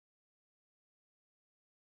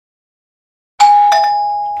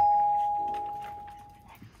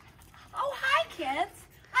kids.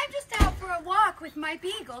 I'm just out for a walk with my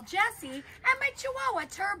Beagle Jessie and my Chihuahua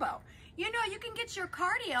Turbo. You know, you can get your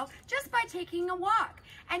cardio just by taking a walk.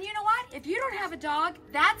 And you know what? If you don't have a dog,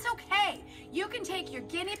 that's okay. You can take your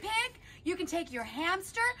guinea pig, you can take your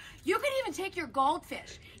hamster, you can even take your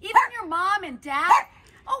goldfish. Even your mom and dad.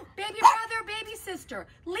 Oh, baby brother, baby sister.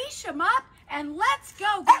 Leash them up and let's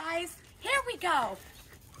go, guys. Here we go.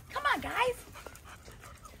 Come on, guys.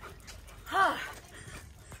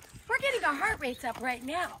 We're getting our heart rates up right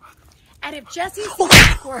now. And if Jessie's a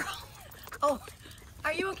squirrel, oh,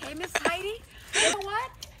 are you okay, Miss Heidi? You know what?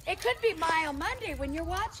 It could be Mile Monday when you're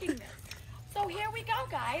watching this. So here we go,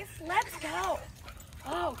 guys. Let's go.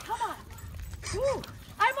 Oh, come on. Whew,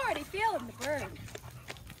 I'm already feeling the burn.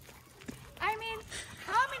 I mean,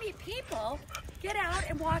 how many people get out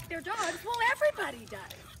and walk their dogs? Well, everybody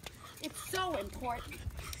does. It's so important.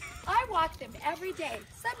 I walk them every day,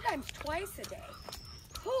 sometimes twice a day.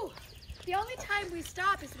 Whew. The only time we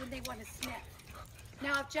stop is when they want to sniff.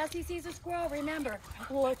 Now, if Jessie sees a squirrel, remember,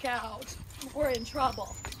 look out. We're in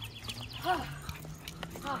trouble. Here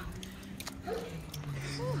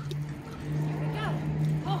we go.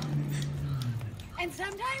 Oh. And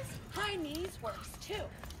sometimes high knees works too.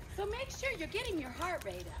 So make sure you're getting your heart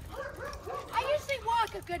rate up. I usually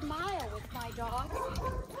walk a good mile with my dog.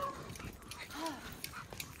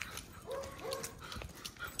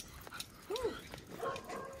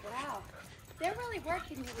 Wow, they're really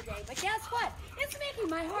working me today, but guess what? It's making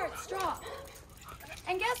my heart strong.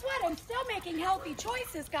 And guess what? I'm still making healthy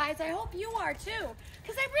choices, guys. I hope you are too,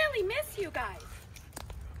 because I really miss you guys.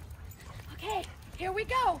 Okay, here we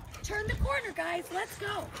go. Turn the corner, guys. Let's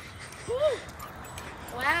go. Woo.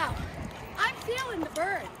 Wow, I'm feeling the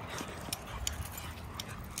burn.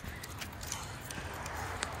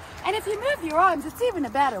 And if you move your arms, it's even a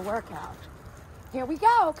better workout. Here we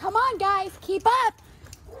go. Come on, guys. Keep up.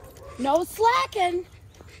 No slacking.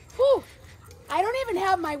 Whew. I don't even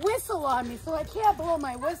have my whistle on me, so I can't blow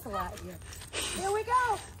my whistle out here. Here we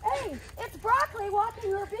go. Hey, it's Broccoli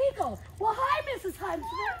walking her Beagle. Well, hi, Mrs. Huntsman.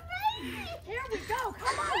 Here we go.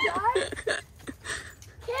 Come on, guys.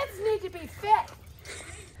 Kids need to be fit.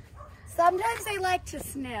 Sometimes they like to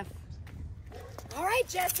sniff. All right,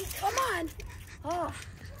 Jessie, come on. Oh,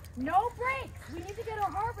 no breaks. We need to get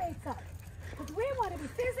our heart rates up because we want to be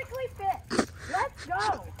physically fit. Let's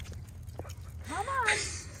go. Come on.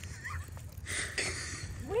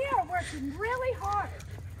 We are working really hard.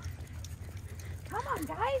 Come on,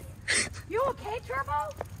 guys. You okay,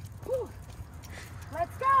 Turbo? Whew.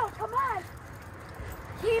 Let's go. Come on.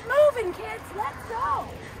 Keep moving, kids. Let's go.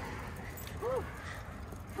 Whew.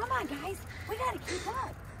 Come on, guys. We got to keep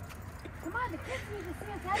up. Come on, the kids need to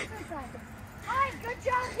see us exercising. Hi, good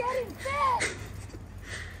job getting fit.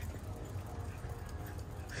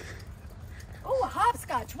 Oh, a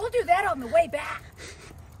hopscotch. We'll do that on the way back.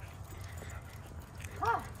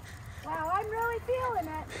 Oh, wow, I'm really feeling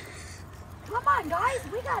it. Come on, guys.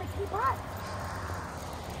 We got to keep up.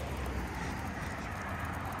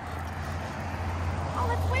 Oh,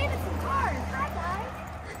 let's wave at some cars. Hi, guys.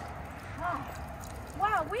 Oh.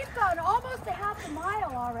 Wow, we've gone almost a half a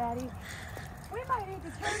mile already. We might need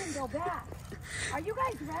to turn and go back. Are you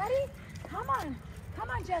guys ready? Come on,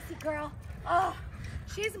 Jessie girl. Oh,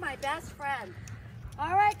 she's my best friend.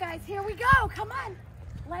 All right, guys, here we go. Come on,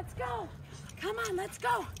 let's go. Come on, let's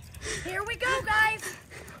go. Here we go, guys.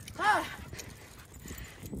 Oh.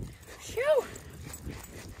 Phew.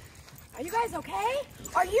 Are you guys okay?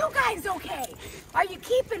 Are you guys okay? Are you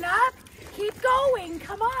keeping up? Keep going,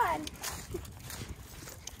 come on.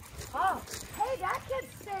 Oh, hey, that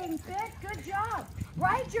kid's staying fit. Good job.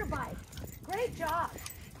 Ride your bike. Great job.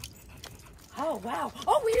 Oh, wow.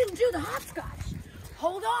 Oh, we didn't do the hopscotch.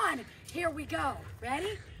 Hold on. Here we go.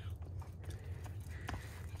 Ready?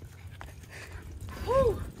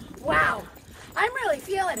 Whew. Wow. I'm really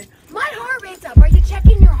feeling it. My heart rate's up. Are you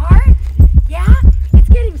checking your heart? Yeah? It's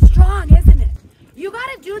getting strong, isn't it? You got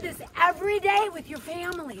to do this every day with your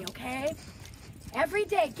family, okay? Every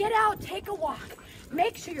day. Get out, take a walk.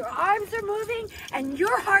 Make sure your arms are moving and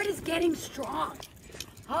your heart is getting strong.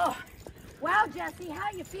 Oh, wow, Jessie, how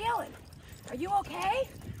you feeling? Are you okay?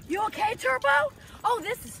 You okay, Turbo? Oh,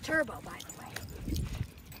 this is Turbo, by the way.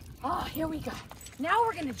 Oh, here we go. Now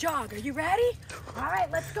we're gonna jog. Are you ready? All right,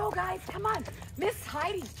 let's go, guys. Come on. Miss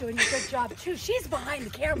Heidi's doing a good job, too. She's behind the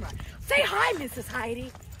camera. Say hi, Mrs.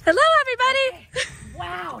 Heidi. Hello, everybody. Okay.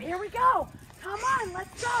 Wow, here we go. Come on,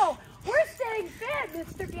 let's go. We're staying fit,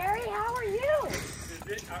 Mr. Gary. How are you?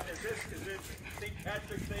 Is it St.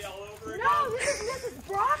 Patrick's Day all over again? No, this is Mrs.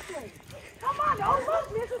 Broccoli. Come on. Oh, look,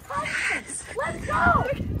 Mrs. Hudson. Let's go.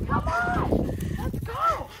 Come on. Let's go.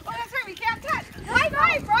 Oh, that's right. We can't touch. High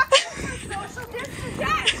five, Broccoli. Social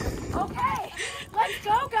Okay, let's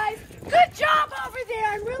go, guys. Good job over there.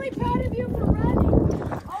 I'm really proud of you for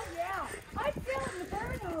running. Oh, yeah. I'm feeling the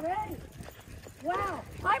burn already. Wow.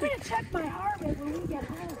 I'm going to check my heart rate when we get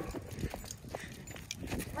home.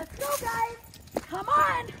 Let's go, guys. Come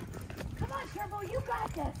on. Come on, Turbo. You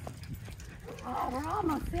got this. Oh, we're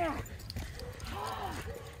almost there.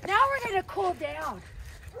 Now we're going to cool down.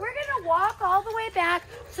 We're going to walk all the way back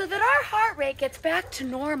so that our heart rate gets back to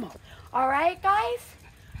normal. All right, guys?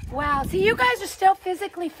 Wow. See, you guys are still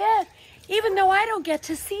physically fit, even though I don't get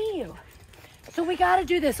to see you. So we got to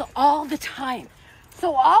do this all the time.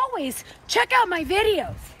 So always check out my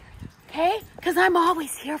videos, okay? Because I'm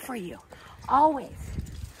always here for you. Always.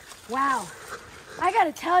 Wow. I got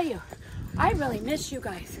to tell you, I really miss you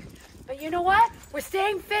guys. But you know what? We're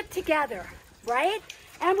staying fit together, right?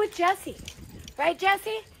 And with Jessie. Right,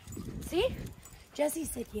 Jessie? See? Jessie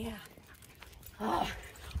said, yeah. Oh,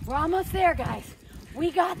 we're almost there, guys. We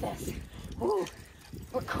got this. Ooh,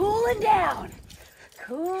 we're cooling down.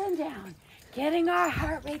 Cooling down. Getting our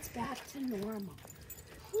heart rates back to normal.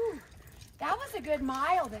 Whew. That was a good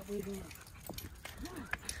mile that we did.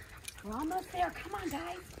 We're almost there. Come on,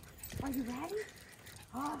 guys. Are you ready?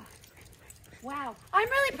 Oh, wow. I'm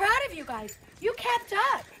really proud of you guys. You kept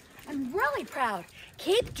up. I'm really proud.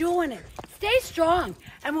 Keep doing it. Stay strong.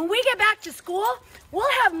 And when we get back to school, we'll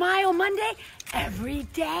have Mile Monday every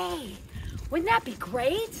day. Wouldn't that be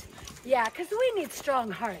great? Yeah, because we need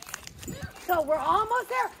strong hearts. So we're almost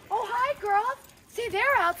there. Oh, hi, girls. See,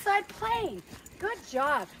 they're outside playing. Good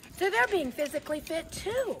job. So they're being physically fit,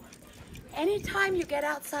 too. Anytime you get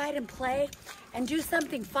outside and play and do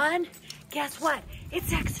something fun, guess what?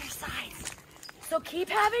 It's exercise. So keep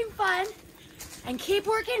having fun and keep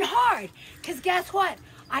working hard. Because guess what?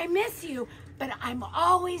 I miss you, but I'm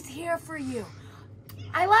always here for you.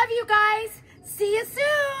 I love you guys. See you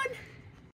soon.